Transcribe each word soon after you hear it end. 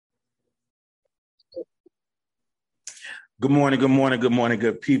Good morning, good morning, good morning,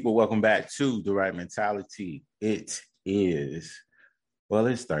 good people. Welcome back to The Right Mentality. It is, well,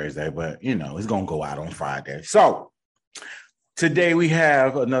 it's Thursday, but it's going to go out on Friday. So today we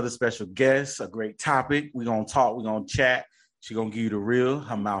have another special guest, a great topic. We're going to talk, we're going to chat. She's going to give you the real,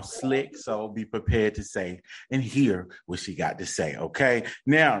 her mouth slick. So be prepared to say and hear what she got to say, okay?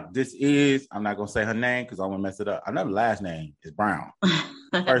 Now, I'm not going to say her name because I want to mess it up. I know the last name is Brown.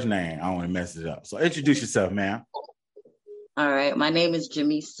 First name, I don't want to mess it up. So introduce yourself, ma'am. All right. My name is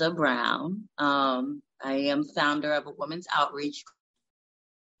Jamisa Brown. I am founder of a women's outreach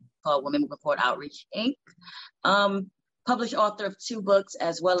called Women Moving Forward Outreach, Inc. Published author of 2 books,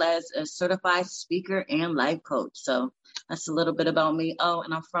 as well as a certified speaker and life coach. So that's a little bit about me. Oh,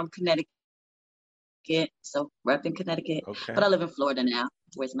 and I'm from Connecticut. So repping Connecticut. Okay. But I live in Florida now,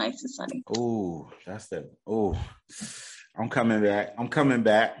 where it's nice and sunny. Oh, I'm coming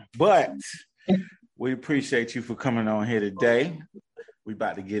back. But we appreciate you for coming on here today. We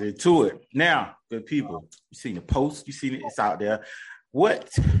about to get into it. Now, good people, you seen the post, you seen it, it's out there. What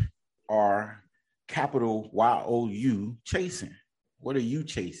are capital YOU chasing? What are you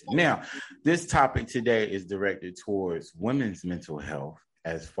chasing? Now, this topic today is directed towards women's mental health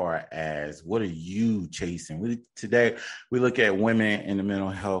as far as what are you chasing? Today, we look at women in the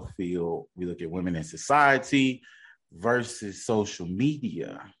mental health field. We look at women in society versus social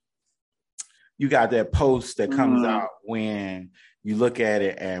media. You got that post that comes out when you look at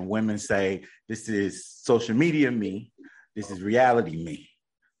it and women say, this is social media me, this is reality me.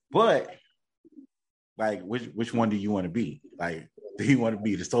 But like, which one do you want to be? Like, do you want to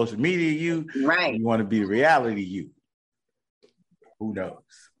be the social media you? Right. Or you want to be the reality you? Who knows?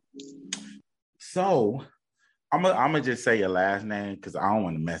 So I'm gonna just say your last name because I don't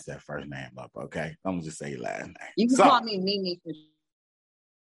want to mess that first name up, okay? I'm gonna just say your last name. You can call me Mimi for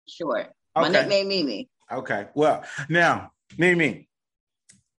short. My nickname Mimi. Okay. Well, now, Mimi,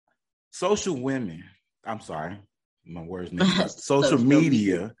 social women, I'm sorry, my words mixed up. Social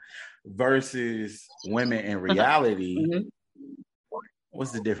media versus women in reality.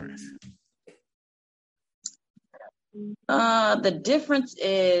 What's the difference? The difference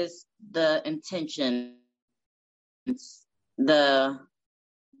is the intention.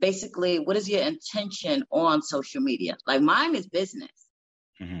 Basically, what is your intention on social media? Like, mine is business.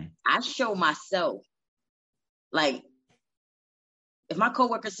 I show myself. Like, if my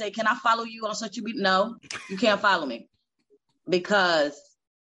coworkers say, can I follow you on social media? No, you can't follow me, because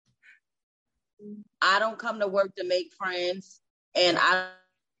I don't come to work to make friends, and I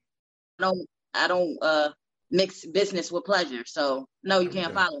don't mix business with pleasure. So no, you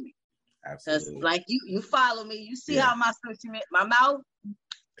can't follow me. Absolutely. Because like you follow me, you see how my social media, my mouth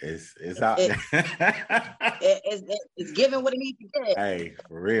it's out. It's giving what it needs to get. Hey,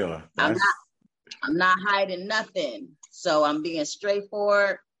 for real. I'm not hiding nothing. So I'm being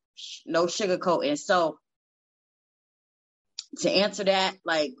straightforward, no sugarcoating. So to answer that,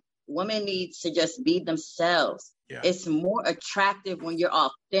 like, women need to just be themselves. Yeah. It's more attractive when you're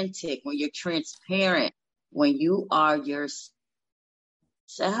authentic, when you're transparent, when you are yourself.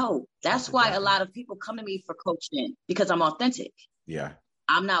 That's why a lot of people come to me for coaching, because I'm authentic. Yeah.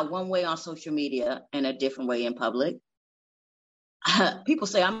 I'm not one way on social media and a different way in public. People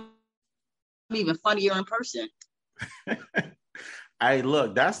say I'm even funnier in person. Hey,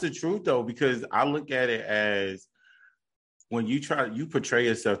 look, that's the truth though, because I look at it as when you portray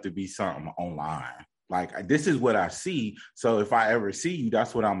yourself to be something online. Like, this is what I see. So if I ever see you,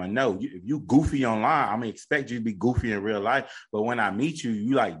 that's what I'm gonna know. If you goofy online, I'm gonna expect you to be goofy in real life. But when I meet you,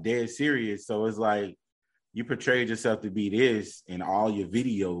 you like dead serious. So it's like you portrayed yourself to be this in all your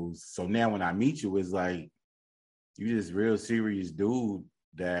videos. So now when I meet you, it's like you just real serious dude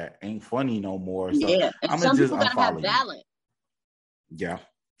that ain't funny no more. So yeah, and some people gotta have balance. Yeah.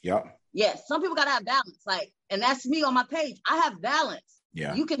 Yep. Yeah, some people gotta have balance. Like, and that's me on my page. I have balance.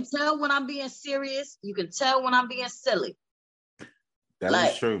 Yeah. You can tell when I'm being serious. You can tell when I'm being silly. That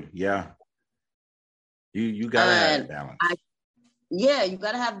is true. Yeah. You gotta have balance. You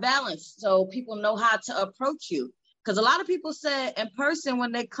gotta have balance so people know how to approach you. Because a lot of people say in person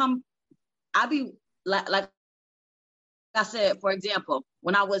when they come, I be like I said, for example,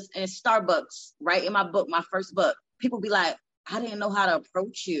 when I was in Starbucks, writing my book, my first book, people be like, I didn't know how to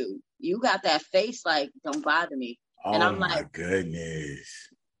approach you. You got that face, like, don't bother me. And I'm like, my goodness.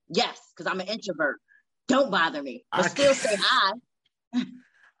 Yes, because I'm an introvert. Don't bother me. But still say hi.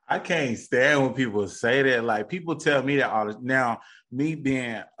 I can't stand when people say that. Like, people tell me that all the now, me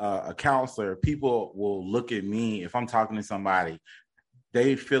being a counselor, people will look at me if I'm talking to somebody,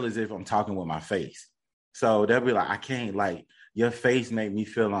 they feel as if I'm talking with my face. So they'll be like, I can't, like, your face make me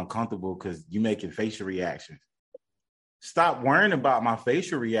feel uncomfortable because you making facial reactions. Stop worrying about my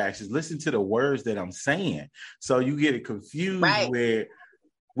facial reactions. Listen to the words that I'm saying. So you get it confused where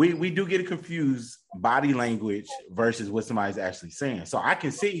we do get it confused, body language versus what somebody's actually saying. So I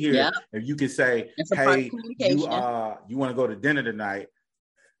can sit here if you can say, hey, you want to go to dinner tonight?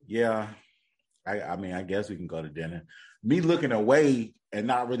 Yeah. I mean, I guess we can go to dinner. Me looking away and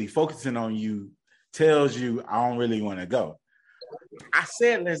not really focusing on you tells you I don't really want to go. I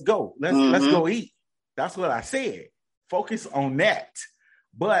said, let's go. Let's go eat. That's what I said. Focus on that.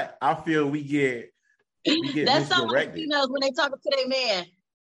 But I feel we get that's misdirected. Like females when they talk to their man.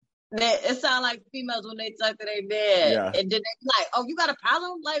 It sounds like females when they talk to their man. Yeah. And then they like, oh, you got a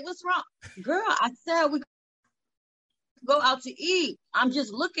problem? Like, what's wrong? Girl, I said we go out to eat. I'm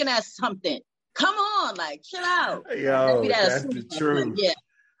just looking at something. Come on, like, chill out. Yo, that's the truth. Yeah.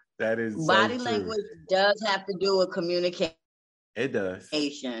 That is body so language does have to do with communication. It does.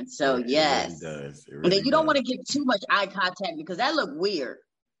 So yes, it really does. And then you don't want to give too much eye contact because that look weird.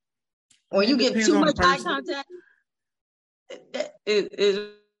 When you give too much eye contact, it is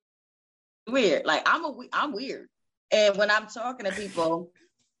weird. Like I'm weird, and when I'm talking to people,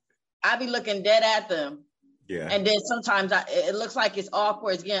 I be looking dead at them. Yeah. And then sometimes it looks like it's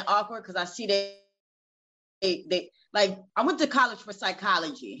awkward. It's getting awkward because I see they like I went to college for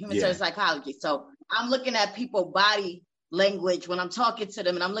psychology, human psychology. So I'm looking at people's body language when I'm talking to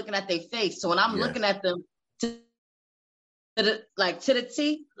them, and I'm looking at their face. So when I'm looking at them to the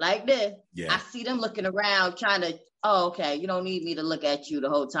T, like this, I see them looking around trying to, oh, okay, you don't need me to look at you the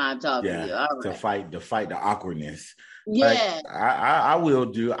whole time talking to you. All right. To fight the awkwardness. Yeah. Like, I'll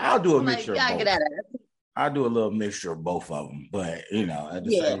do a mixture of both. Get out of that. I'll do a little mixture of both of them, but at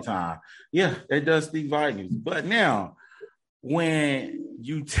the same time, it does speak volumes. But now, when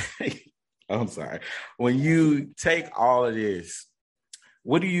you take all of this,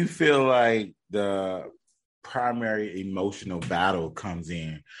 what do you feel like the primary emotional battle comes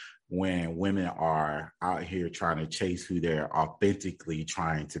in when women are out here trying to chase who they're authentically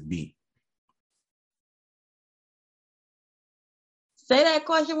trying to be? Say that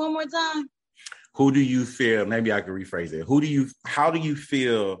question one more time. Who do you feel, maybe I can rephrase it. How do you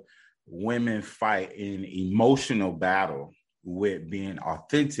feel women fight in emotional battle with being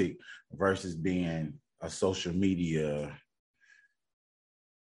authentic versus being a social media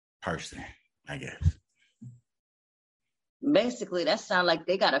person, I guess? Basically, that sounds like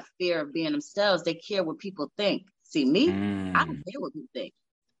they got a fear of being themselves. They care what people think. See, me, I don't care what people think.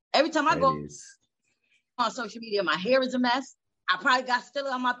 Every time I go on social media, my hair is a mess. I probably got still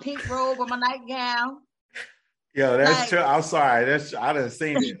on my pink robe or my nightgown. Yo, that's true. I'm sorry. I done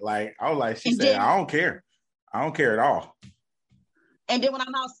seen it. Like, I was like, she said, I don't care. I don't care at all. And then when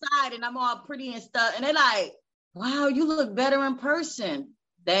I'm outside and I'm all pretty and stuff, and they're like, wow, you look better in person.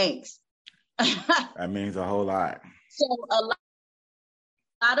 Thanks. That means a whole lot. So a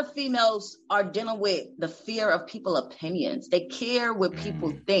lot of females are dealing with the fear of people's opinions. They care what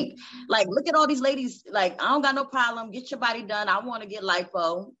people think. Like, look at all these ladies. Like, I don't got no problem. Get your body done. I want to get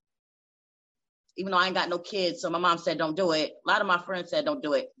lipo. Even though I ain't got no kids. So my mom said, don't do it. A lot of my friends said, don't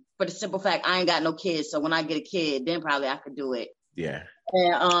do it. For the simple fact, I ain't got no kids. So when I get a kid, then probably I could do it. Yeah.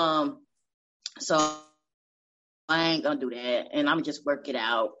 And so I ain't going to do that. And I'm just work it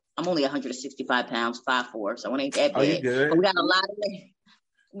out. I'm only 165 pounds, 5'4", so it ain't that big. Oh, you good? But we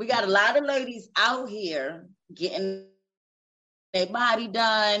got a lot of ladies out here getting their body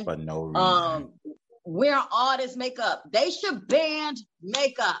done. For no reason. Wearing all this makeup. They should ban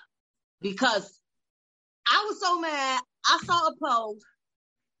makeup because I was so mad. I saw a post.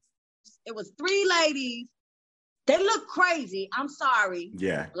 It was 3 ladies. They look crazy. I'm sorry.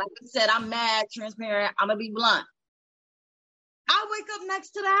 Yeah. Like I said, I'm mad, transparent. I'm going to be blunt. I wake up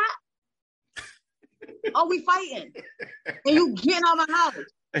next to that. Are we fighting? And you getting on my house.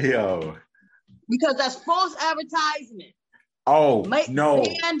 Yo. Because that's false advertisement. Oh, no.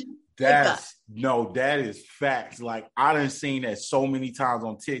 That is facts. Like, I done seen that so many times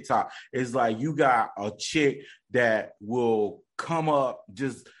on TikTok. It's like you got a chick that will come up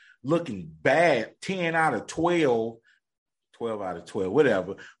just looking bad, 10 out of 12, 12 out of 12,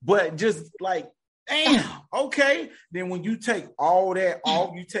 whatever. But just like, damn, okay. Then when you take all that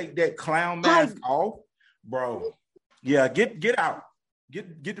off, you take that clown mask off, bro. Yeah, get out.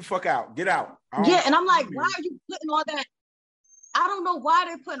 Get the fuck out. Get out. Yeah, and I'm like, why are you putting all that? I don't know why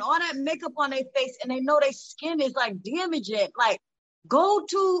they're putting all that makeup on their face and they know their skin is like damaging. Like, go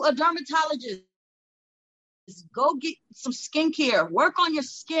to a dermatologist. Go get some skincare. Work on your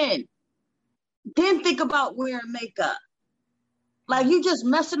skin. Then think about wearing makeup. Like, you just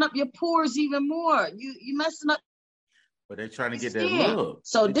messing up your pores even more. You messing up. But they're trying to get that look.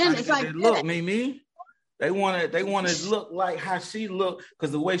 So then it's like, look, Mimi. They want to look like how she look,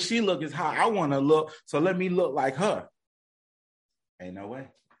 because the way she look is how I want to look. So let me look like her. Ain't no way.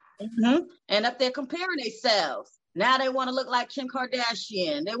 Mm-hmm. And if they're comparing themselves, now they want to look like Kim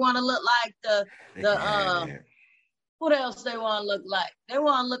Kardashian. They want to look like the what else they want to look like? They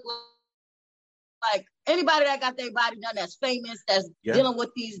want to look like anybody that got their body done that's famous, that's dealing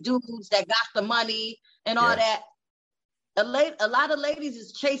with these dudes that got the money and all that. A lot of ladies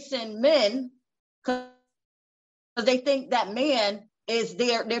is chasing men because they think that man is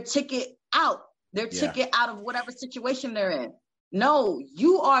their ticket out, ticket out of whatever situation they're in. No,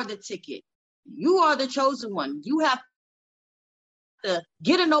 you are the ticket. You are the chosen one. You have to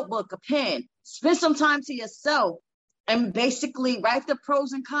get a notebook, a pen, spend some time to yourself, and basically write the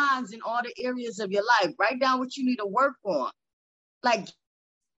pros and cons in all the areas of your life. Write down what you need to work on. Like,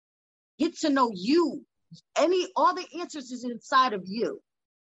 get to know you. All the answers is inside of you.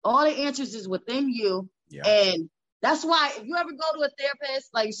 All the answers is within you. Yeah. And that's why if you ever go to a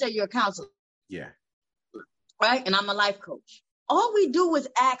therapist, like you said, you're a counselor. Yeah. Right? And I'm a life coach. All we do is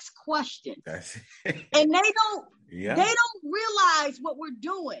ask questions. And they don't realize what we're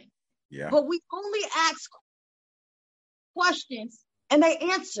doing. Yeah. But we only ask questions and they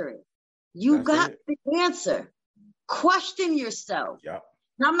answer it. You got the answer. Question yourself. Yeah.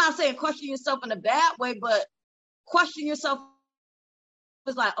 Now, I'm not saying question yourself in a bad way, but question yourself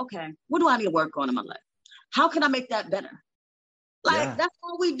is like, okay, what do I need to work on in my life? How can I make that better? Like, that's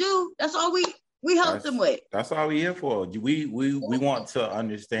all we do. That's all we help them with. That's all we're here for. We want to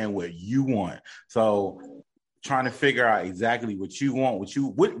understand what you want. So trying to figure out exactly what you want,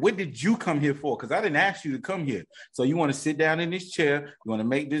 what did you come here for? Because I didn't ask you to come here. So you want to sit down in this chair, you want to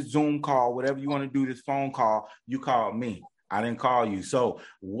make this Zoom call, whatever you want to do, this phone call, you called me. I didn't call you. So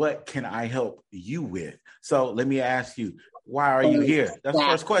what can I help you with? So let me ask you, why are you here? That's the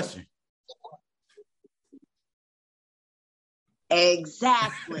first question.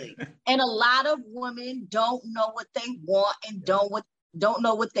 Exactly. And a lot of women don't know what they want and don't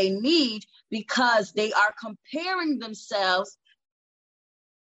know what they need because they are comparing themselves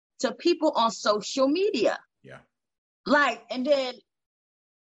to people on social media. Yeah. Like, and then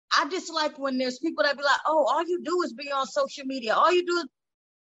I dislike when there's people that be like, oh, all you do is be on social media. All you do is,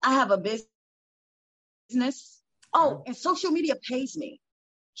 I have a business. Oh, and social media pays me.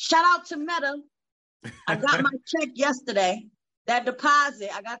 Shout out to Meta. I got my check yesterday. I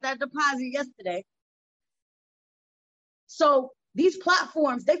got that deposit yesterday. So these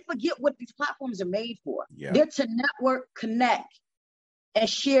platforms, they forget what these platforms are made for. Yeah. They're to network, connect, and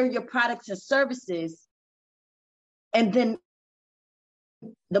share your products and services. And then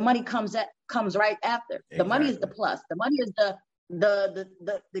the money comes right after. Exactly. The money is the plus. The money is the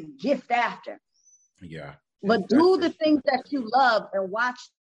gift after. Yeah. But do the things that you love and watch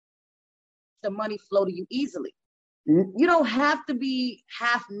the money flow to you easily. You don't have to be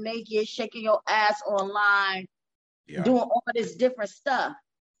half naked, shaking your ass online, doing all this different stuff.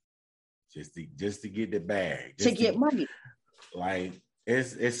 Just to get the bag. To get money. Like,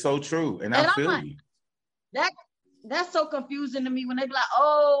 it's so true. And I feel like, you. That's so confusing to me when they be like,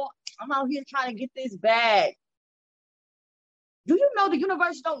 oh, I'm out here trying to get this bag. Do you know the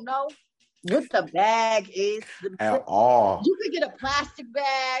universe don't know what the bag is? At all. You could get a plastic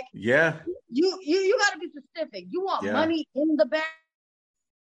bag. Yeah. You got to be specific. You want money in the bag?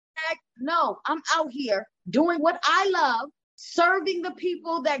 No, I'm out here doing what I love, serving the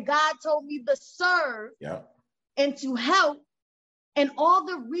people that God told me to serve and to help, and all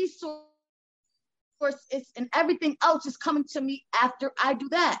the resources and everything else is coming to me after I do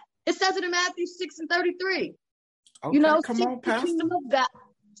that. It says it in Matthew 6:33. Okay,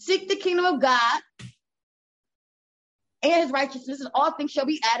 seek the kingdom of God and his righteousness, and all things shall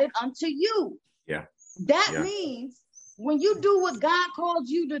be added unto you. Yeah. That means when you do what God calls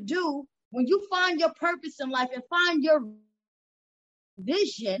you to do, when you find your purpose in life and find your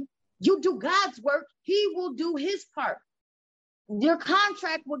vision, you do God's work, he will do his part. Your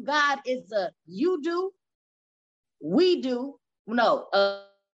contract with God is you do, we do,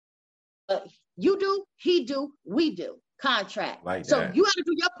 you do, he do, we do contract. Like so that. You got to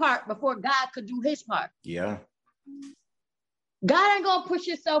do your part before God could do his part. Yeah. God ain't gonna push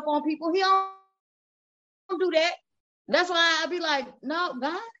yourself on people. He don't do that. That's why I be like, no,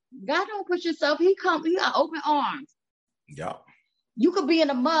 God don't push yourself. He got open arms. Yeah. You could be in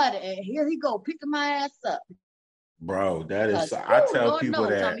the mud and here he go picking my ass up. Bro, that is, I tell people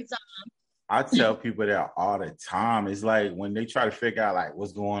that all the time. It's like when they try to figure out like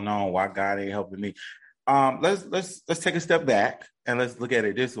what's going on, why God ain't helping me. Let's take a step back and let's look at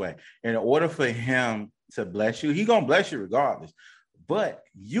it this way. In order for him to bless you, he gonna bless you regardless. But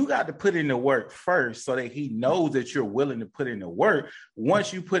you got to put in the work first so that he knows that you're willing to put in the work.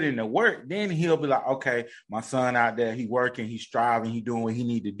 Once you put in the work, then he'll be like, okay, my son out there, he working, he's striving, he doing what he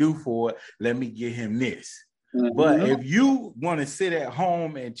need to do for it. Let me get him this. Mm-hmm. But if you want to sit at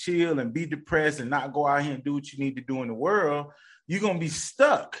home and chill and be depressed and not go out here and do what you need to do in the world, you're going to be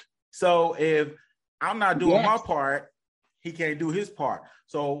stuck. So if I'm not doing my part, he can't do his part.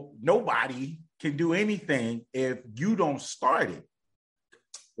 So nobody can do anything if you don't start it.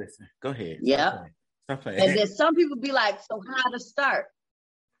 Listen, go ahead. Yeah. Stop playing. And then some people be like, so how to start?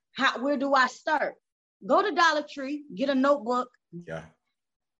 Where do I start? Go to Dollar Tree, get a notebook. Yeah.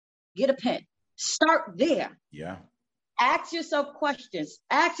 Get a pen. Start there. Yeah. Ask yourself questions.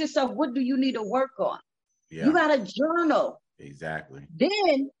 Ask yourself, what do you need to work on? Yeah. You got to journal. Exactly.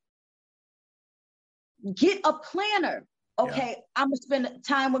 Then get a planner. Okay, I'm going to spend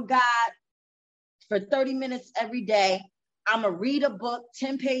time with God for 30 minutes every day. I'm going to read a book,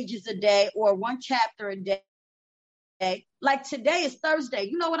 10 pages a day or one chapter a day. Like today is Thursday.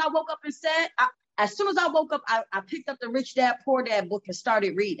 You know what I woke up and said? As soon as I woke up, I picked up the Rich Dad, Poor Dad book and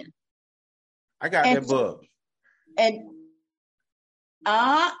started reading. I got that book. And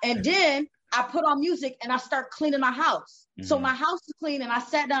then I put on music and I start cleaning my house. Mm-hmm. So my house is clean and I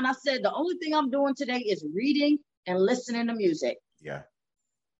sat down. I said, the only thing I'm doing today is reading and listening to music. Yeah.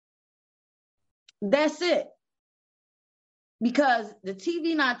 That's it. Because the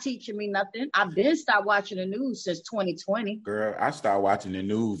TV not teaching me nothing. I've been stopped watching the news since 2020. Girl, I started watching the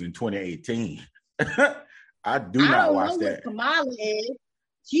news in 2018. I do not watch that. I don't know what Kamala is.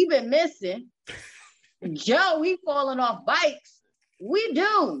 She been missing. Joe, he falling off bikes. We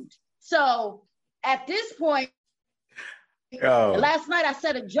doomed. So at this point, last night I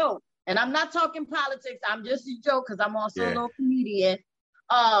said a joke, and I'm not talking politics. I'm just a joke because I'm also a little comedian.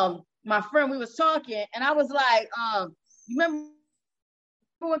 My friend, we was talking, and I was like, you remember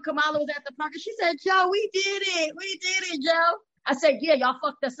when Kamala was at the park? And she said, Joe, we did it, Joe. I said, yeah, y'all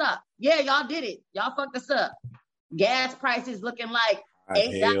fucked us up. Yeah, y'all did it. Y'all fucked us up. Gas prices looking like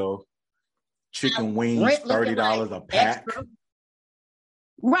 $8. Chicken wings, $30 a pack. Extra.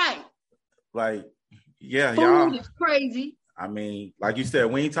 Right. Like, yeah, food y'all. Is crazy. I mean, like you said,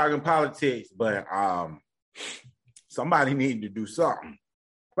 we ain't talking politics, but somebody need to do something.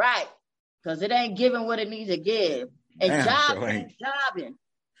 Right. Because it ain't giving what it needs to give. And jobbing.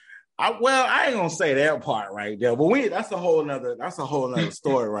 I ain't gonna say that part right there, but that's a whole nother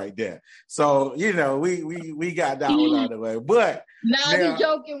story right there. So we got that one out of the way. But now I be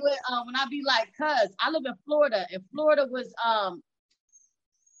joking with when I be like, cuz I live in Florida, and Florida was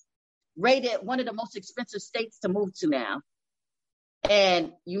rated one of the most expensive states to move to now.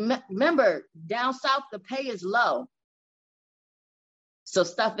 And you remember down south the pay is low, so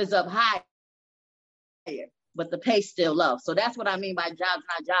stuff is up higher, but the pay's still low. So that's what I mean by jobs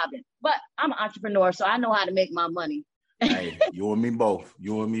not jobbing. But I'm an entrepreneur, so I know how to make my money. Hey, you and me both.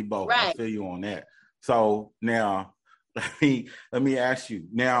 Right. I feel you on that. So now let me ask you.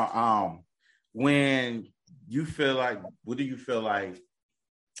 Now, when you feel like, what do you feel like?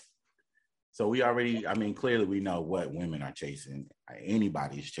 So we already, clearly we know what women are chasing.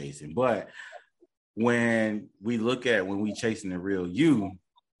 Anybody's chasing. But when we chasing the real you,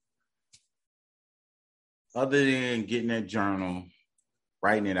 other than getting that journal,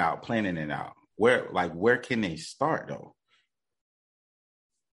 writing it out, planning it out, where can they start though?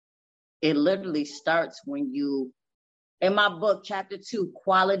 It literally starts when you, in my book, chapter 2,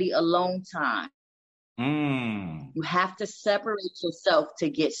 quality alone time. You have to separate yourself to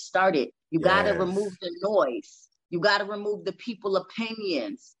get started. You got to remove the noise. You got to remove the people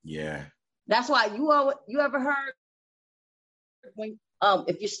opinions. Yeah. That's why you ever heard when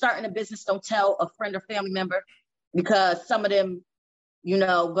if you're starting a business, don't tell a friend or family member, because some of them,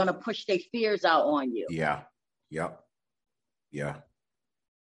 gonna push their fears out on you. Yeah. Yep. Yeah.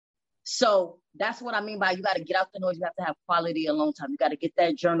 So that's what I mean by you got to get out the noise. You have to have quality alone time. You got to get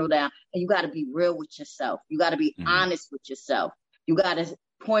that journal down, and you got to be real with yourself. You got to be honest with yourself. You got to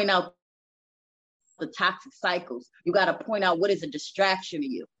point out the toxic cycles. You got to point out what is a distraction to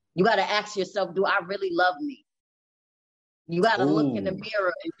you. You got to ask yourself, do I really love me? You got to look in the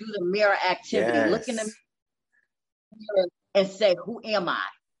mirror and do the mirror activity. Yes. Look in the mirror and say, who am I?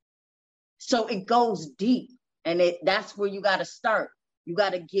 So it goes deep, and that's where you got to start. You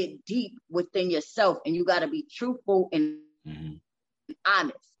got to get deep within yourself, and you got to be truthful and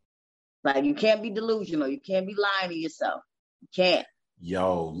honest. Like, you can't be delusional. You can't be lying to yourself. You can't.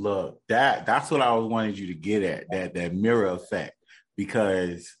 Yo, look, that's what I wanted you to get at, that mirror effect.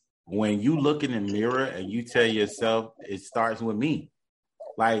 Because when you look in the mirror and you tell yourself, it starts with me.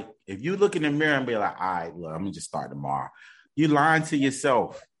 Like, if you look in the mirror and be like, all right, look, I'm going to just start tomorrow. You lying to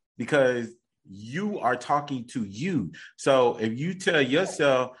yourself because you are talking to you. So if you tell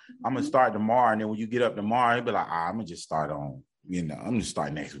yourself, I'm gonna start tomorrow, and then when you get up tomorrow, you'll be like, I'm gonna just start on, I'm gonna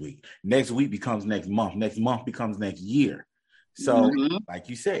start next week. Next week becomes next month. Next month becomes next year. So, like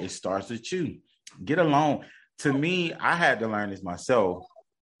you said, it starts with you. Get along. To me, I had to learn this myself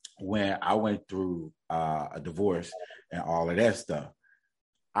when I went through a divorce and all of that stuff.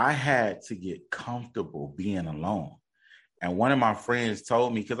 I had to get comfortable being alone. And one of my friends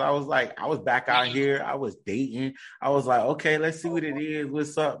told me, because I was back out here, I was dating. I was like, okay, let's see what it is.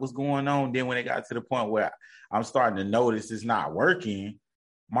 What's up? What's going on? Then when it got to the point where I'm starting to notice it's not working,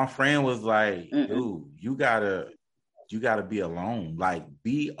 my friend was like, dude, you gotta be alone. Like,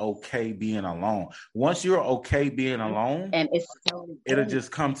 be okay being alone. Once you're okay being alone, and it'll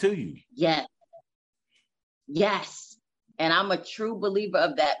just come to you. Yes. And I'm a true believer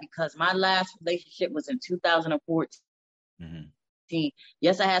of that, because my last relationship was in 2014.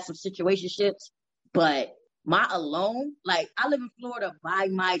 Yes, I had some situationships, but my alone, like, I live in Florida by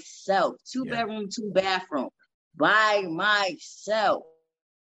myself, 2-bedroom, 2-bathroom, by myself.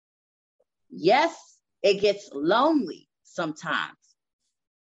 Yes, it gets lonely sometimes,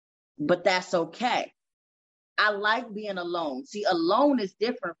 but that's okay. I like being alone. See, alone is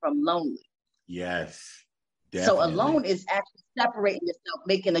different from lonely. Yes, definitely. So alone is actually separating yourself,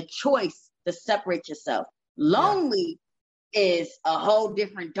 making a choice to separate yourself. Lonely is a whole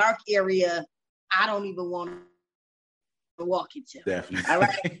different dark area I don't even want to walk into. Definitely. All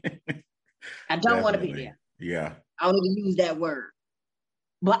right. I don't want to be there. Yeah. I don't even use that word.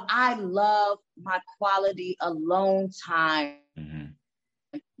 But I love my quality alone time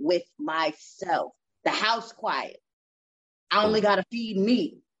with myself. The house quiet. I only got to feed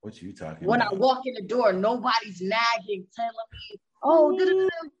me. What you talking when about? I walk in the door, nobody's nagging, telling me, oh,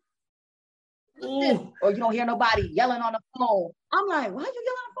 or you don't hear nobody yelling on the phone. I'm like, why are you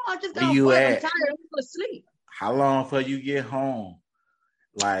yelling on the phone? I just got off work. I'm tired. I'm going to sleep. How long till you get home?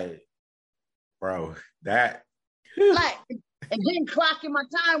 Like, bro, that. Like, and then clocking my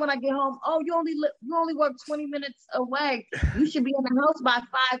time when I get home. Oh, you only work 20 minutes away. You should be in the house by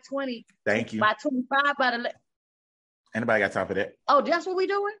 5:20. Thank you. By 25, by the. Anybody got time for that? Oh, that's what we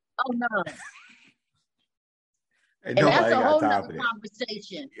doing? Oh no. And that's a whole nother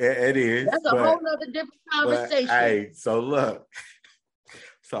conversation. It is. That's a whole nother different conversation. Hey, so look.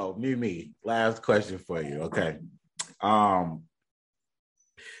 So Mimi, last question for you. Okay. Who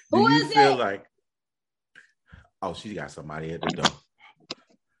do you is feel it? like? Oh, she got somebody at the door.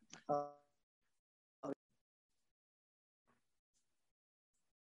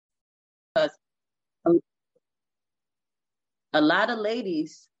 A lot of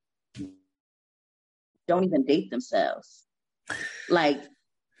ladies don't even date themselves. Like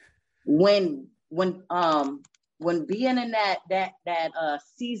when being in that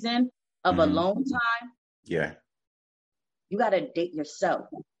season of alone time, you gotta date yourself.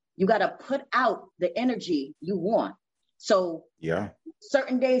 You gotta put out the energy you want. So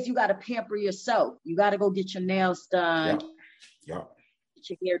certain days you gotta pamper yourself. You gotta go get your nails done, get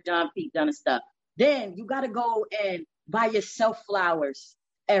your hair done, feet done, and stuff. Then you gotta go and buy yourself flowers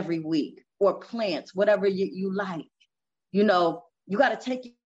every week, or plants, whatever you like. You know, you got to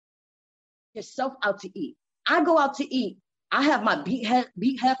take yourself out to eat. I go out to eat. I have my beat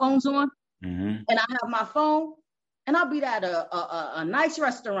headphones on, and I have my phone, and I'll be at a nice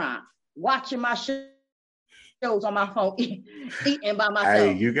restaurant watching my shows on my phone, eating by myself.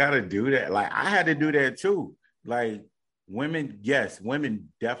 Hey, you got to do that. Like, I had to do that too. Like, women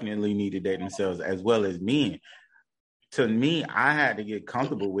definitely need to date themselves as well as men. To me, I had to get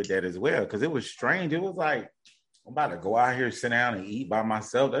comfortable with that as well, because it was strange. It was like, I'm about to go out here, sit down and eat by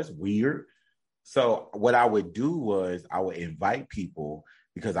myself. That's weird. So what I would do was I would invite people,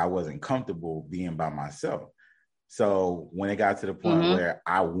 because I wasn't comfortable being by myself. So when it got to the point where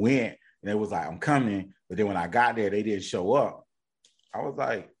I went and it was like, I'm coming, but then when I got there, they didn't show up. I was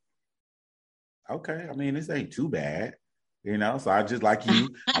like, okay, I mean, this ain't too bad, you know? So I just, like you,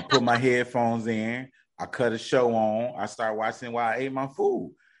 I put my headphones in, I cut a show on, I start watching while I ate my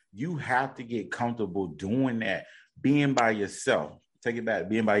food. You have to get comfortable doing that, being by yourself. Take it back,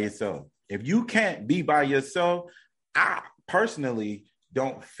 being by yourself. If you can't be by yourself, I personally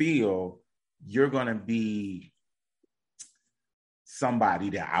don't feel you're going to be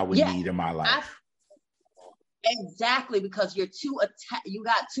somebody that I would need in my life. Exactly, because you're you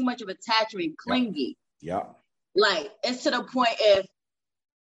got too much of attachment, clingy. Yep. Like, it's to the point if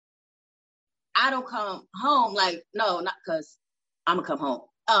I don't come home, like, no, not because I'm gonna come home.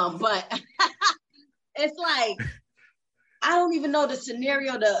 But it's like, I don't even know the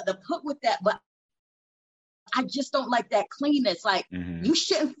scenario to put with that, but I just don't like that cleanness. Like, you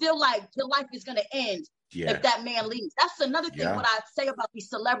shouldn't feel like your life is going to end if that man leaves. That's another thing what I say about these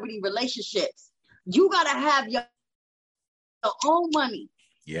celebrity relationships. You got to have your own money.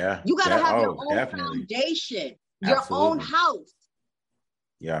 Yeah. You got to have your own foundation, your own house.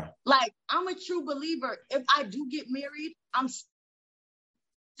 Yeah. Like, I'm a true believer. If I do get married, I'm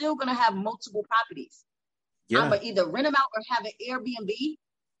still going to have multiple properties. I'm going to either rent them out or have an Airbnb.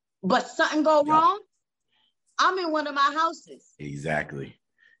 But something go wrong, I'm in one of my houses. Exactly.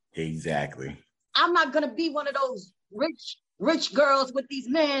 I'm not going to be one of those rich girls with these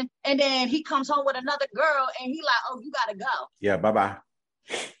men, and then he comes home with another girl, and he like, oh, you got to go. Yeah, bye-bye.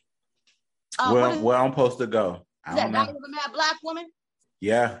 Where I'm supposed to go? I don't know. Now you're a mad black woman?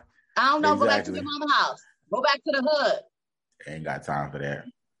 Yeah. I don't know. Go back to your mama's house. Go back to the hood. Ain't got time for that.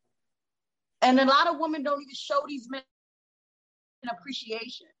 And a lot of women don't even show these men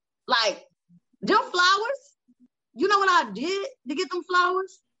appreciation. Like, them flowers, you know what I did to get them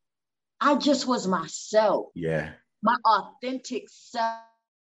flowers? I just was myself. Yeah. My authentic self.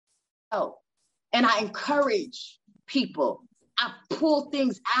 And I encourage people. I pull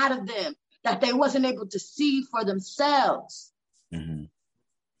things out of them that they wasn't able to see for themselves.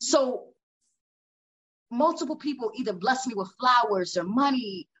 So multiple people either bless me with flowers or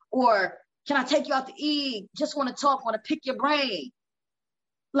money, or can I take you out to eat? Just want to talk, want to pick your brain.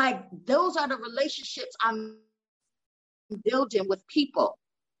 Like, those are the relationships I'm building with people.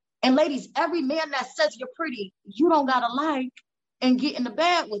 And ladies, every man that says you're pretty, you don't got to like and get in the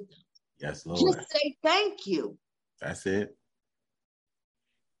bed with them. Yes, Lord. Just say thank you. That's it.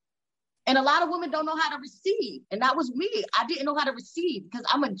 And a lot of women don't know how to receive. And that was me. I didn't know how to receive because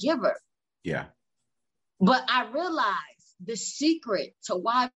I'm a giver. Yeah. But I realized the secret to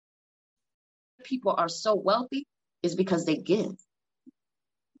why people are so wealthy is because they give.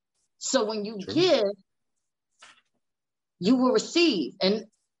 So when you give, you will receive. And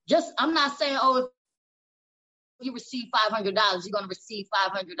I'm not saying, oh, if you receive $500, you're going to receive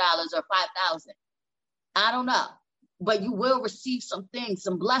 $500 or $5,000. I don't know. But you will receive some things,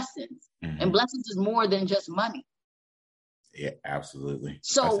 some blessings. And blessings is more than just money. Yeah, absolutely.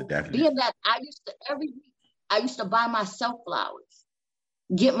 So being that every week, I used to buy myself flowers,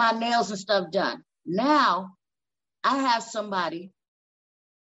 get my nails and stuff done. Now I have somebody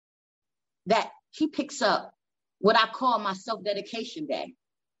that he picks up what I call my self-dedication day.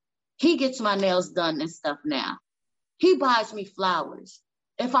 He gets my nails done and stuff now. He buys me flowers.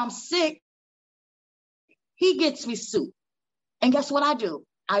 If I'm sick, he gets me soup. And guess what I do?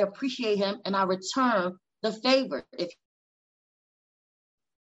 I appreciate him and I return the favor. If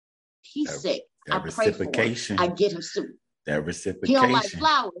he's sick, I pray for him. I get him soup. That reciprocation. He don't like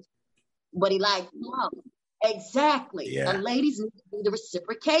flowers, but he likes love. Exactly. Yeah. And ladies need to do the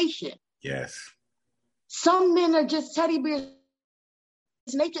reciprocation. Yes. Some men are just teddy bears.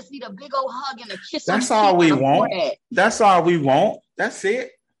 And they just need a big old hug and a kiss. That's all we want. That's all we want. That's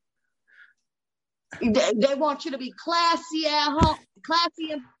it. They want you to be classy at home,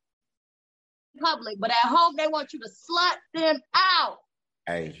 classy in public, but at home they want you to slut them out.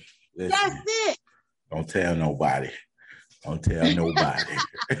 Hey, listen, that's it. Don't tell nobody. Don't tell nobody.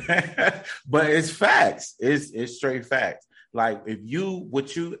 But it's facts. It's straight facts. Like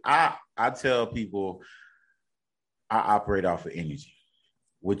I tell people, I operate off of energy.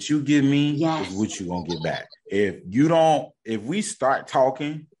 What you give me is what you gonna get back. If we start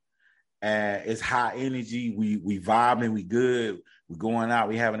talking and it's high energy, we vibing, we good, we going out,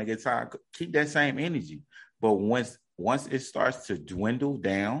 we having a good time, keep that same energy. But once it starts to dwindle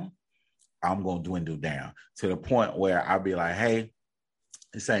down, I'm gonna dwindle down to the point where I'll be like, hey,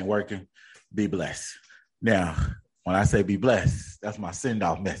 this ain't working. Be blessed. Now, when I say be blessed, that's my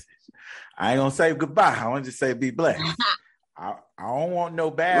send-off message. I ain't gonna say goodbye. I want to just say be blessed. I don't want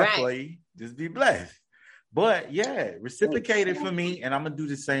no bad for you. Just be blessed. But yeah, reciprocate it for me, and I'm gonna do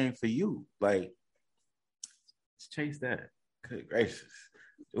the same for you. Like, let's chase that. Good gracious,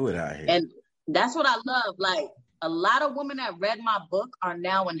 do it out here. And that's what I love. Like, a lot of women that read my book are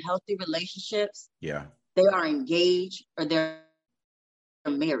now in healthy relationships. Yeah, they are engaged or they're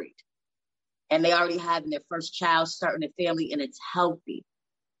married, and they already having their first child, starting a family, and it's healthy.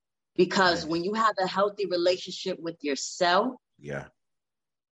 Because when you have a healthy relationship with yourself,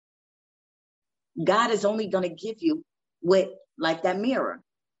 God is only going to give you like that mirror.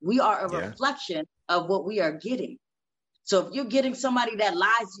 We are a reflection of what we are getting. So if you're getting somebody that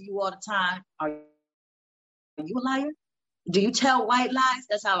lies to you all the time, are you a liar? Do you tell white lies?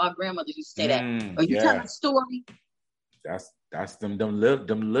 That's how our grandmothers used to say that. Are you telling a story? That's them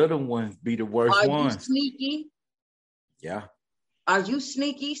little ones be the worst ones. Are you sneaky? Yeah. Are you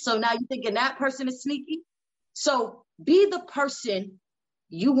sneaky? So now you're thinking that person is sneaky? So be the person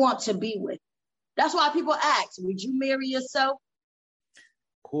you want to be with. That's why people ask, would you marry yourself?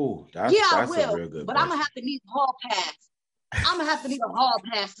 Cool. That's I will, real good but question. I'm gonna have to need a hall pass. I'm gonna have to need a hall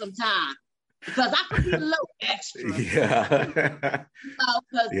pass sometime because I could be a little extra. Yeah.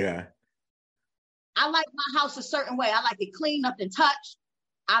 Yeah. I like my house a certain way. I like it clean up and touched.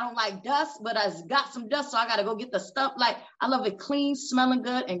 I don't like dust, but I got some dust, so I gotta go get the stuff. Like I love it clean, smelling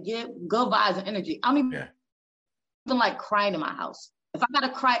good, and give good vibes and energy. I don't even like crying in my house. If I gotta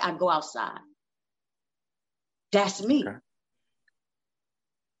cry, I go outside. That's me. Okay.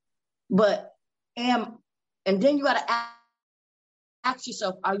 But and then you gotta ask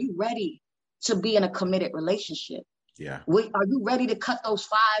yourself, are you ready to be in a committed relationship? Yeah. Are you ready to cut those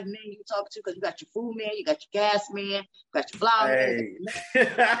 5 men you talk to? Because you got your food man, you got your gas man, you got your flower man.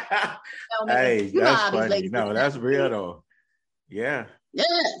 Hey, that's funny. No, that's real though. Yeah. Yeah.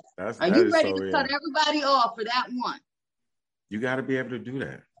 Are you ready to cut everybody off for that one? You got to be able to do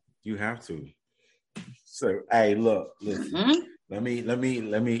that. You have to. So, hey, look, listen. Mm-hmm. Let me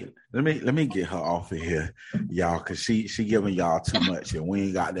get her off of here, y'all, because she giving y'all too much, and we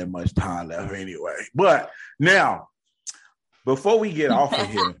ain't got that much time left anyway. But now, before we get off of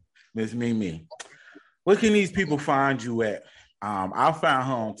here, Miss Mimi, where can these people find you at? I found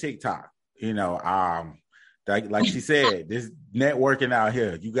her on TikTok. You know, like she said, this networking out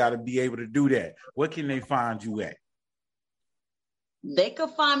here, you got to be able to do that. Where can they find you at? They can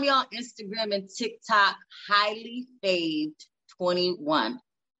find me on Instagram and TikTok, Highly Faved 21.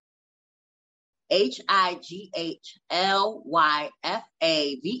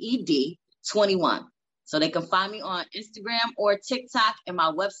 HIGHLYFAVED 21. So they can find me on Instagram or TikTok, and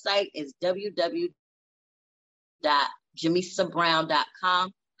my website is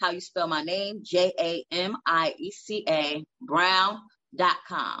www.jamiecabrown.com. How you spell my name? JAMIECA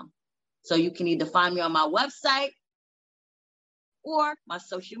Brown.com. So you can either find me on my website or my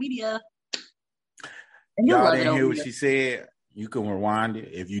social media. Y'all didn't hear what she said? You can rewind it.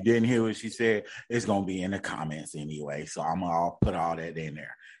 If you didn't hear what she said, it's going to be in the comments anyway. So I'm going to put all that in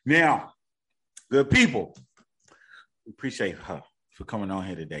there. Now, good people, appreciate her for coming on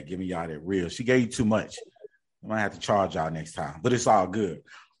here today, giving y'all that real. She gave you too much. I might have to charge y'all next time, but it's all good.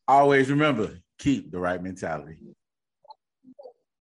 Always remember, keep the right mentality.